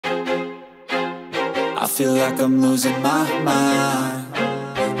feel like I'm losing my mind.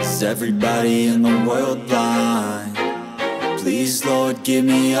 Is everybody in the world blind? Please, Lord, give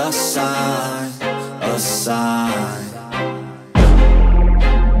me a sign, a sign.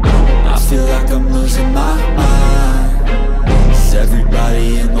 I feel like I'm losing my mind. Is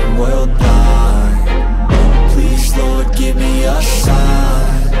everybody in the world blind? Please, Lord, give me a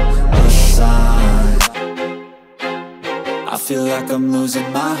sign, a sign. I feel like I'm losing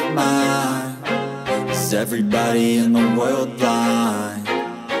my mind. Is everybody in the world blind?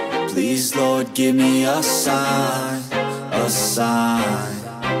 Please, Lord, give me a sign, a sign.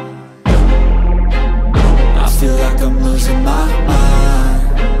 I feel like I'm losing my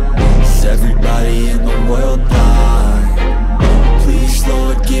mind. Is everybody in the world blind? Please,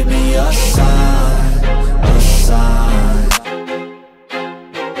 Lord, give me a sign, a sign.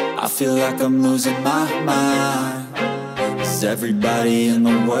 I feel like I'm losing my mind. Is everybody in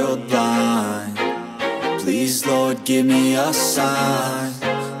the world blind? Please, Lord, give me a sign,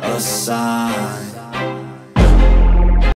 a sign.